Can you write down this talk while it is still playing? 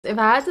If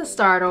I had to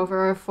start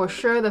over, for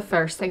sure the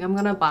first thing I'm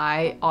gonna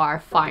buy are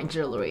fine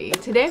jewelry.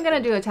 Today I'm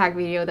gonna do a tag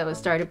video that was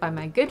started by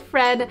my good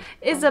friend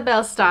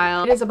Isabelle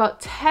Style. It is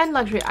about 10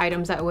 luxury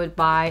items that I would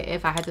buy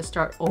if I had to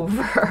start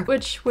over,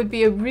 which would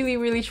be a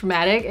really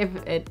traumatic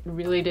if it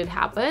really did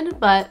happen.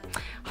 But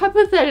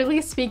hypothetically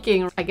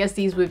speaking, I guess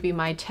these would be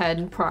my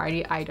 10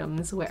 priority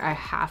items where I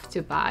have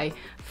to buy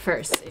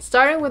first.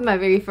 Starting with my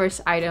very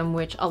first item,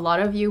 which a lot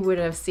of you would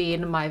have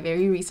seen my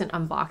very recent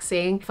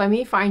unboxing. For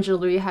me, fine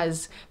jewelry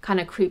has kind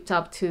of creeped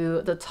up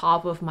to the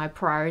top of my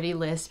priority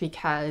list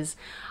because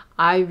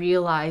I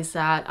realize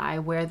that I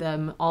wear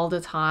them all the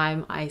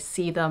time. I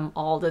see them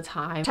all the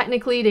time.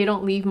 Technically, they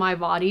don't leave my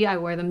body. I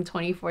wear them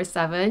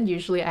 24/7.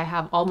 Usually I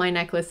have all my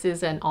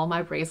necklaces and all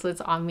my bracelets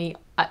on me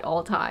at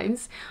all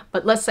times.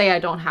 But let's say I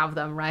don't have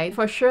them, right?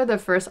 For sure, the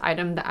first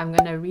item that I'm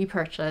gonna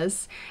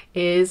repurchase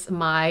is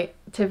my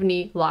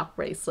Tiffany lock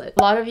bracelet.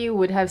 A lot of you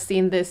would have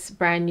seen this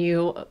brand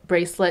new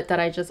bracelet that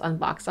I just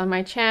unboxed on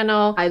my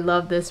channel. I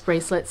love this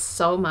bracelet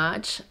so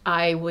much.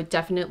 I would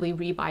definitely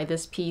rebuy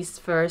this piece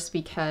first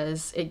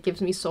because it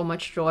gives me so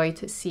much joy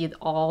to see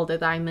all the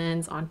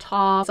diamonds on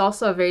top. It's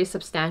also a very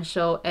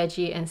substantial,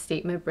 edgy, and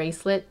statement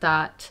bracelet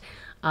that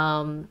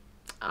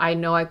I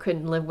know I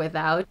couldn't live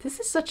without. This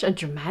is such a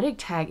dramatic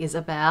tag,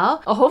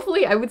 Isabelle.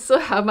 Hopefully I would still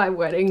have my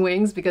wedding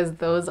wings because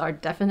those are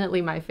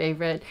definitely my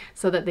favorite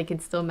so that they can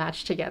still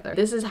match together.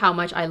 This is how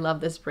much I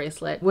love this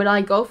bracelet. Would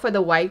I go for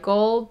the white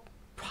gold?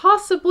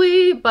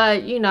 Possibly,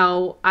 but you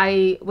know,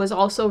 I was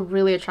also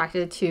really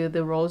attracted to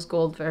the rose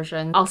gold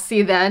version. I'll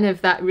see then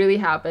if that really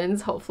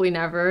happens. Hopefully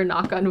never,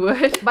 knock on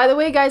wood. By the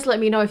way, guys, let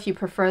me know if you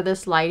prefer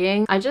this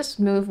lighting. I just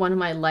moved one of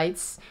my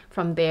lights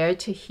from there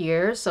to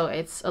here, so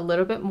it's a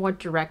little bit more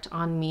direct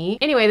on me.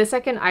 Anyway, the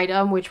second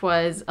item, which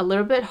was a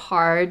little bit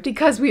hard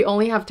because we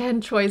only have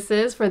 10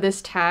 choices for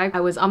this tag.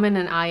 I was umming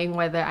and ahhing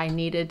whether I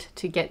needed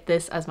to get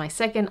this as my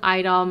second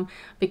item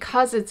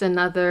because it's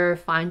another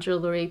fine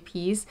jewelry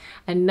piece.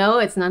 And no,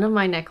 it's none of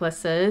my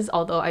necklaces,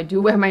 although I do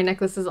wear my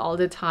necklaces all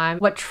the time.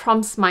 What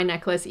trumps my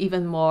necklace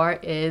even more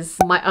is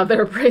my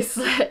other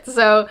bracelet.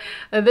 So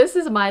this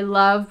is my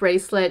love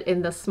bracelet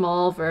in the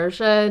small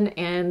version,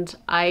 and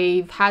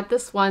I've had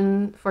this one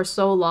for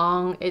so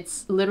long.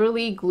 It's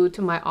literally glued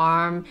to my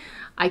arm.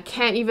 I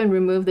can't even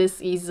remove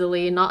this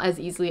easily, not as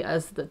easily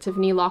as the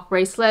Tiffany lock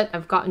bracelet.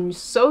 I've gotten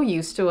so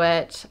used to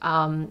it,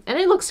 and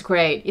it looks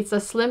great. It's a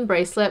slim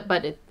bracelet,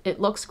 but it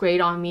looks great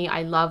on me.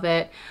 I love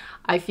it.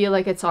 I feel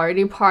like it's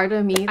already part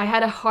of me. I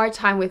had a hard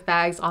time with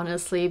bags,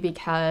 honestly,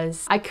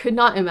 because I could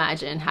not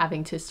imagine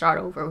having to start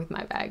over with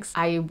my bags.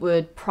 I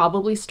would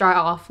probably start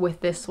off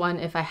with this one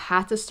if I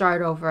had to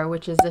start over,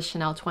 which is the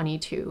Chanel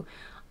 22.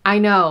 I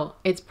know,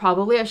 it's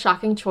probably a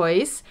shocking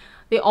choice.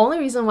 The only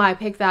reason why I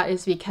picked that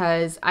is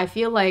because I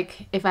feel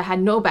like if I had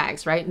no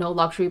bags, right, no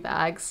luxury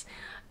bags,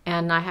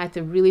 and I had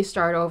to really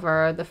start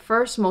over, the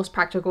first most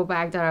practical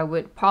bag that I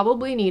would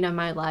probably need in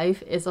my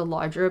life is a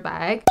larger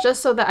bag,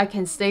 just so that I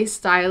can stay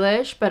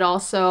stylish, but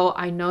also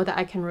I know that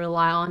I can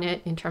rely on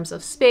it in terms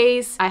of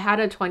space. I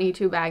had a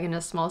 22 bag in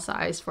a small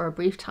size for a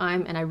brief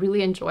time and I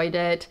really enjoyed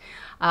it.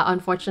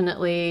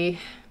 Unfortunately,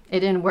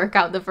 it didn't work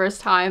out the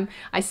first time.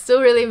 I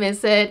still really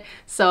miss it.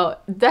 So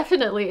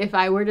definitely if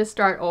I were to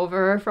start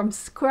over from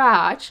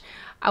scratch,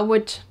 I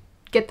would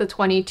get the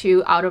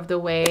 22 out of the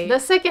way. The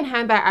second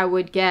handbag I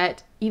would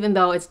get, even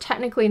though it's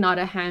technically not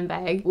a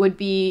handbag, would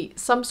be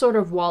some sort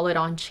of wallet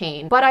on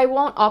chain. But I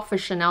won't opt for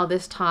Chanel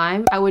this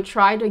time. I would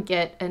try to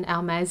get an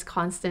Hermes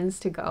Constance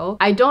to go.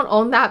 I don't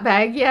own that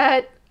bag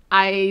yet.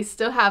 I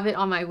still have it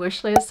on my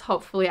wish list.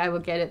 Hopefully I will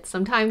get it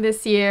sometime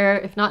this year.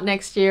 If not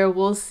next year,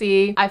 we'll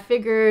see. I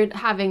figured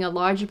having a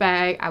large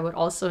bag, I would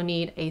also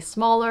need a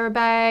smaller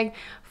bag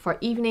for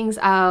evenings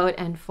out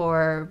and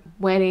for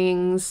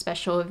weddings,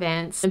 special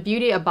events. The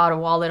beauty about a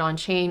wallet on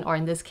chain, or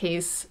in this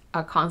case,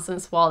 a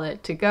Constance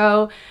wallet to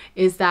go,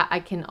 is that I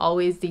can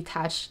always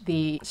detach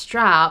the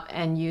strap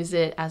and use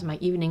it as my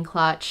evening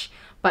clutch,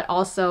 but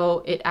also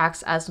it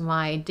acts as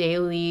my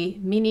daily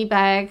mini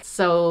bag.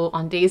 So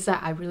on days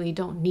that I really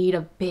don't need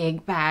a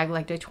big bag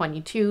like the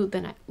 22,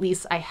 then at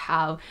least I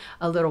have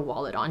a little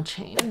wallet on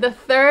chain. The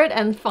third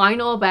and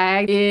final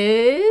bag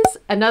is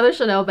another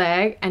Chanel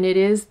bag, and it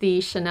is the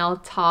Chanel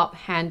Top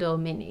Handle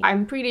Mini.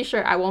 I'm pretty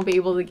sure I won't be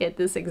able to get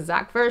this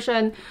exact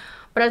version,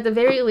 but at the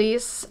very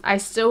least, I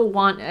still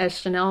want a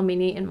Chanel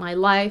Mini in my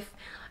life.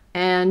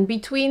 And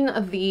between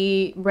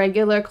the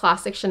regular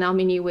classic Chanel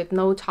Mini with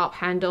no top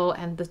handle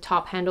and the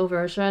top handle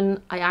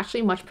version, I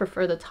actually much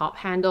prefer the top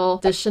handle.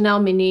 The Chanel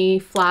Mini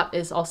flap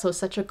is also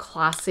such a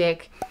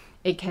classic.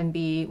 It can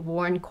be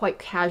worn quite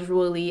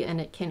casually and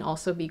it can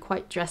also be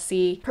quite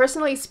dressy.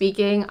 Personally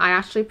speaking, I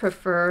actually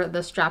prefer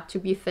the strap to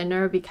be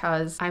thinner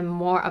because I'm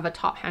more of a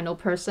top handle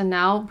person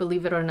now,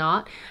 believe it or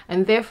not.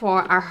 And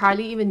therefore, I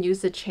hardly even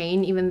use the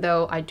chain, even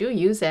though I do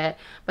use it,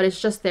 but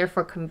it's just there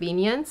for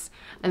convenience.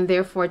 And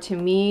therefore, to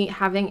me,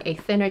 having a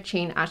thinner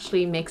chain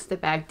actually makes the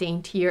bag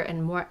daintier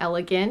and more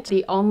elegant.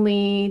 The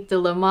only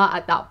dilemma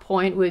at that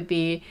point would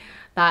be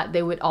that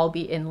they would all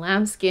be in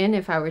lambskin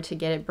if I were to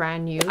get it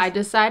brand new. I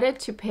decided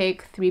to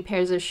pick 3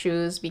 pairs of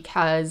shoes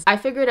because I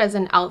figured as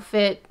an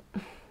outfit,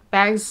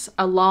 bags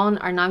alone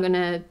are not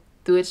gonna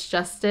do its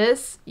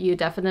justice. You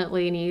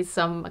definitely need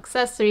some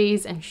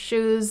accessories and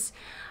shoes.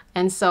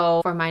 And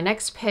so for my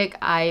next pick,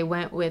 I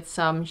went with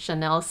some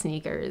Chanel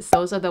sneakers.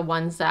 Those are the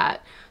ones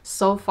that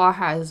so far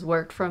has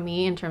worked for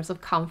me in terms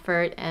of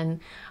comfort,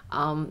 and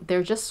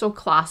they're just so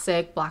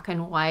classic, black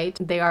and white.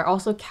 They are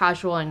also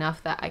casual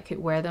enough that I could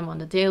wear them on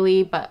the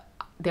daily, but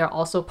they're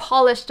also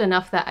polished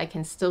enough that I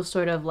can still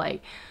sort of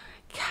like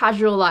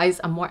casualize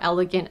a more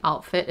elegant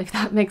outfit, if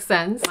that makes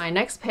sense. My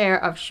next pair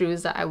of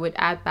shoes that I would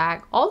add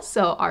back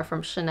also are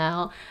from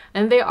Chanel,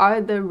 and they are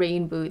the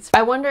rain boots.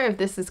 I wonder if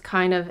this is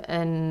kind of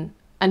an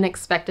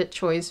unexpected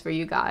choice for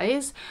you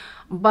guys,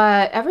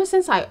 but ever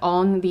since I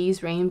own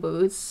these rain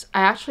boots, I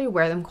actually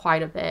wear them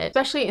quite a bit,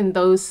 especially in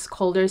those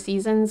colder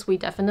seasons. We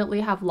definitely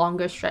have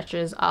longer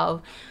stretches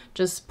of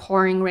just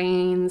pouring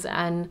rains,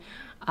 and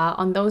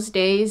on those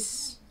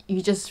days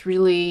you just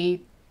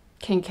really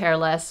can care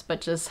less but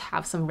just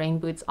have some rain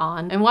boots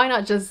on. And why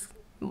not just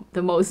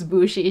the most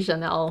bougie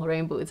Chanel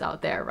rain boots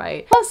out there,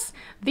 right? Plus,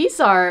 these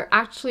are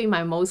actually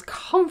my most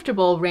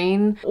comfortable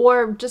rain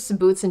or just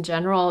boots in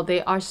general.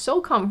 They are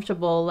so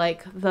comfortable,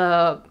 like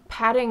the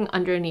padding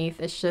underneath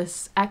is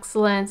just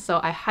excellent, so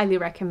I highly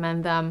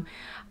recommend them.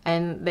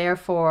 And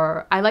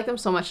therefore I like them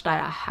so much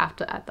that I have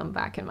to add them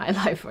back in my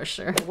life for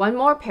sure. One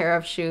more pair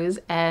of shoes,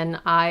 and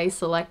I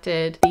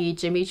selected the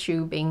Jimmy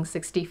Choo Bing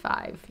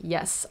 65.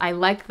 Yes, I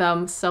like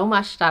them so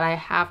much that I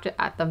have to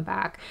add them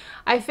back.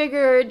 I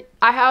figured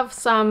I have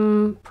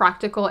some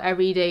practical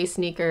everyday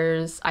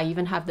sneakers. I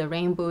even have the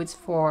rain boots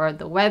for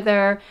the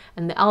weather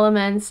and the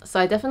elements, so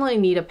I definitely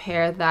need a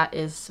pair that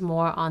is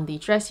more on the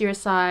dressier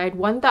side,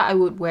 one that I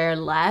would wear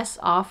less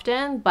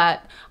often,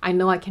 but I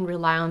know I can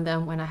rely on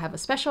them when I have a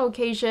special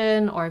occasion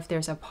or if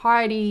there's a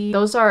party.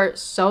 Those are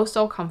so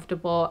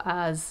comfortable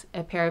as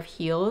a pair of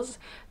heels.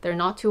 They're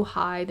not too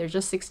high, they're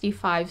just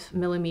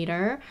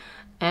 65mm,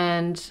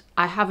 and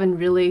I haven't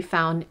really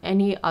found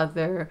any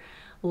other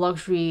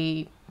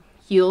luxury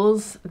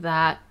heels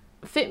that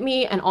fit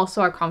me and also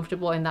are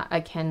comfortable in that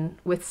I can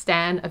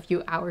withstand a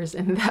few hours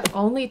in them.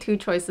 Only 2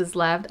 choices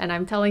left, and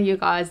I'm telling you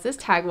guys, this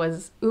tag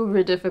was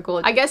uber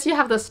difficult. I guess you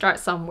have to start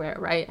somewhere,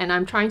 right? And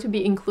I'm trying to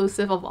be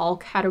inclusive of all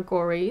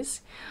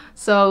categories.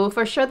 So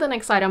for sure the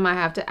next item I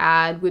have to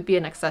add would be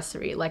an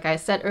accessory. Like I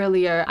said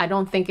earlier, I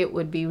don't think it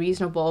would be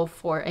reasonable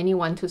for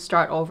anyone to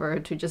start over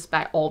to just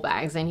buy all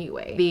bags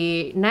anyway.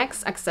 The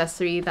next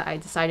accessory that I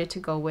decided to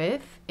go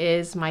with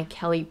is my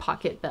Kelly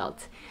pocket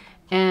belt.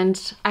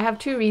 And I have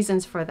 2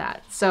 reasons for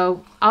that.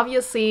 So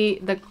obviously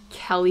the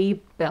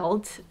Kelly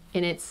belt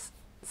in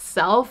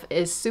itself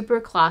is super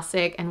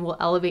classic and will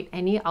elevate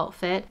any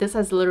outfit. This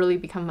has literally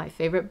become my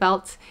favorite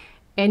belt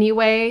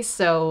anyway,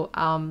 so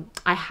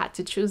I had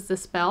to choose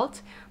this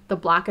belt. The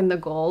black and the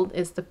gold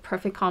is the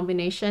perfect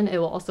combination. It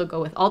will also go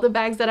with all the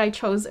bags that I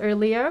chose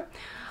earlier.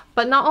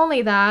 But not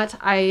only that,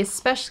 I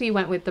especially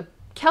went with the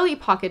Kelly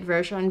pocket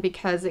version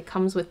because it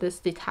comes with this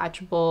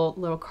detachable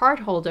little card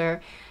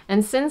holder.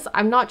 And since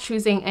I'm not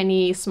choosing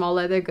any small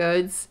leather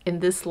goods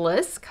in this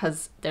list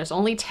because there's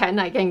only 10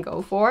 I can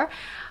go for,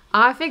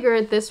 I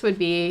figured this would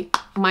be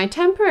my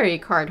temporary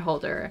card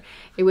holder.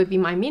 It would be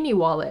my mini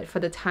wallet for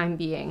the time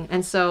being.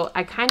 And so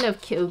I kind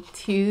of killed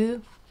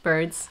 2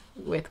 birds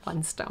with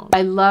 1 stone.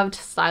 I loved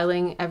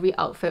styling every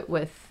outfit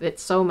with it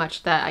so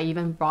much that I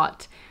even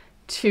brought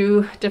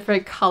 2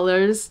 different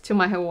colors to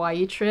my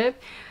Hawaii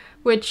trip,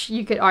 which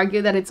you could argue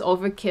that it's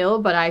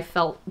overkill, but I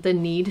felt the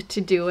need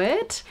to do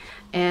it.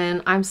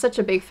 And I'm such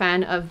a big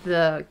fan of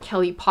the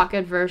Kelly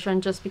pocket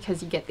version just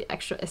because you get the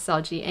extra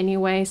SLG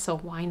anyway, so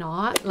why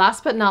not?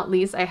 Last but not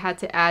least, I had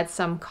to add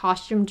some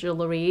costume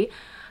jewelry.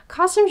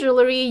 Costume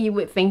jewelry, you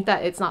would think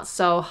that it's not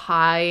so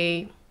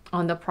high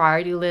on the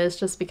priority list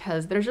just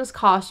because they're just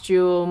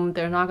costume,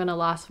 they're not gonna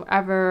last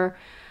forever.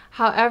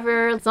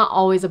 However, it's not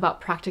always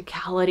about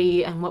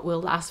practicality and what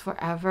will last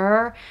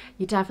forever.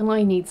 You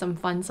definitely need some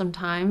fun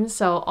sometimes.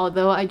 So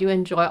although I do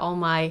enjoy all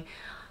my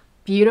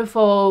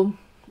beautiful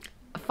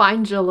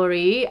fine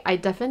jewelry, I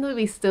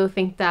definitely still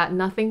think that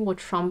nothing will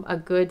trump a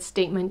good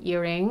statement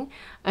earring.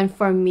 And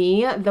for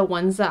me, the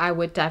ones that I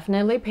would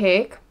definitely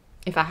pick,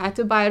 if I had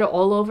to buy it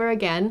all over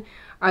again,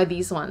 are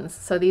these ones.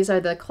 So these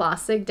are the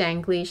classic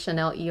dangly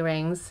Chanel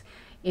earrings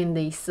in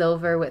the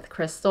silver with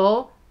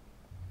crystal.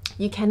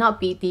 You cannot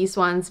beat these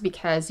ones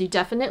because you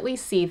definitely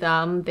see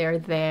them. They're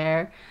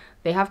there.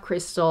 They have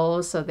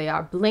crystals, so they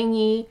are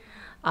blingy.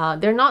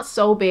 They're not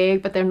so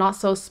big, but they're not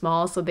so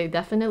small, so they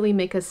definitely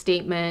make a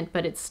statement,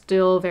 but it's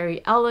still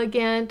very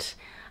elegant.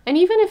 And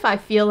even if I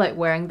feel like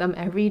wearing them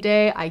every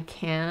day, I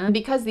can.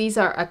 Because these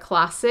are a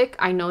classic,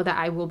 I know that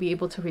I will be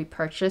able to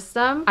repurchase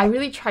them. I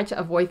really try to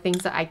avoid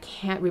things that I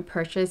can't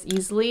repurchase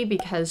easily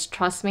because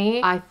trust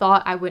me, I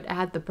thought I would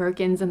add the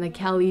Birkins and the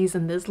Kellys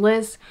in this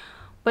list,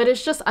 but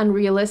it's just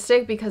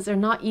unrealistic because they're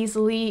not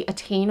easily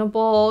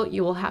attainable.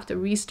 You will have to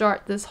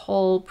restart this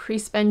whole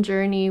pre-spend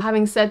journey.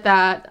 Having said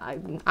that,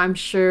 I'm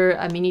sure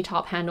a mini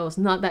top handle is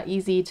not that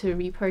easy to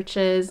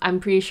repurchase. I'm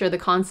pretty sure the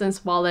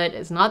Constance wallet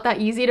is not that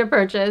easy to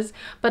purchase,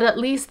 but at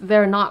least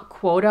they're not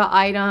quota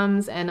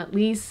items, and at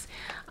least,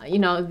 you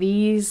know,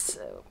 these,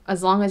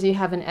 as long as you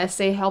have an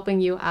essay helping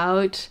you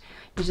out,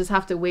 you just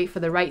have to wait for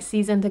the right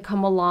season to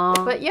come along.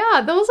 But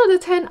yeah, those are the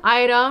 10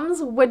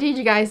 items. What did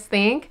you guys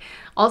think?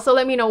 Also,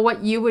 let me know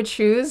what you would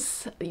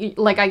choose.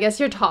 Like, I guess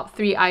your top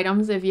 3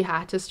 items if you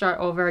had to start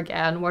over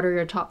again. What are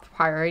your top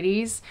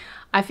priorities?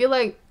 I feel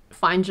like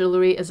fine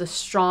jewelry is a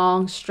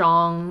strong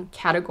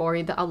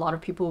category that a lot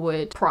of people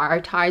would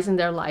prioritize in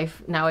their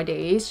life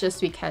nowadays, just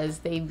because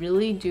they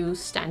really do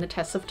stand the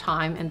test of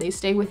time and they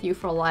stay with you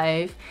for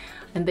life.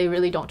 And they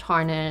really don't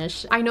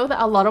tarnish. I know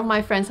that a lot of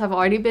my friends have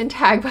already been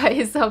tagged by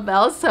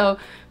Isabelle, so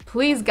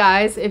please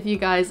guys, if you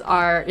guys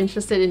are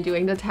interested in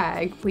doing the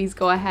tag, please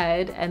go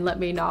ahead and let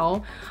me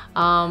know.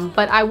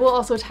 But I will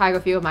also tag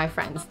a few of my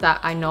friends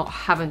that I know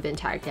haven't been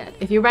tagged yet.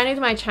 If you're brand new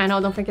to my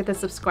channel, don't forget to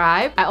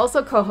subscribe. I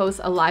also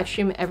co-host a live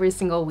stream every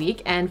single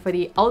week, and for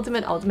the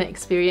ultimate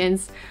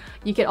experience,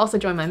 you can also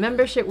join my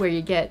membership where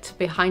you get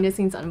behind the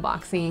scenes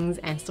unboxings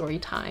and story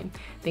time.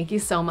 Thank you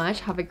so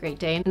much. Have a great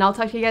day, and I'll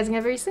talk to you guys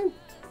again very soon.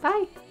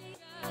 Bye!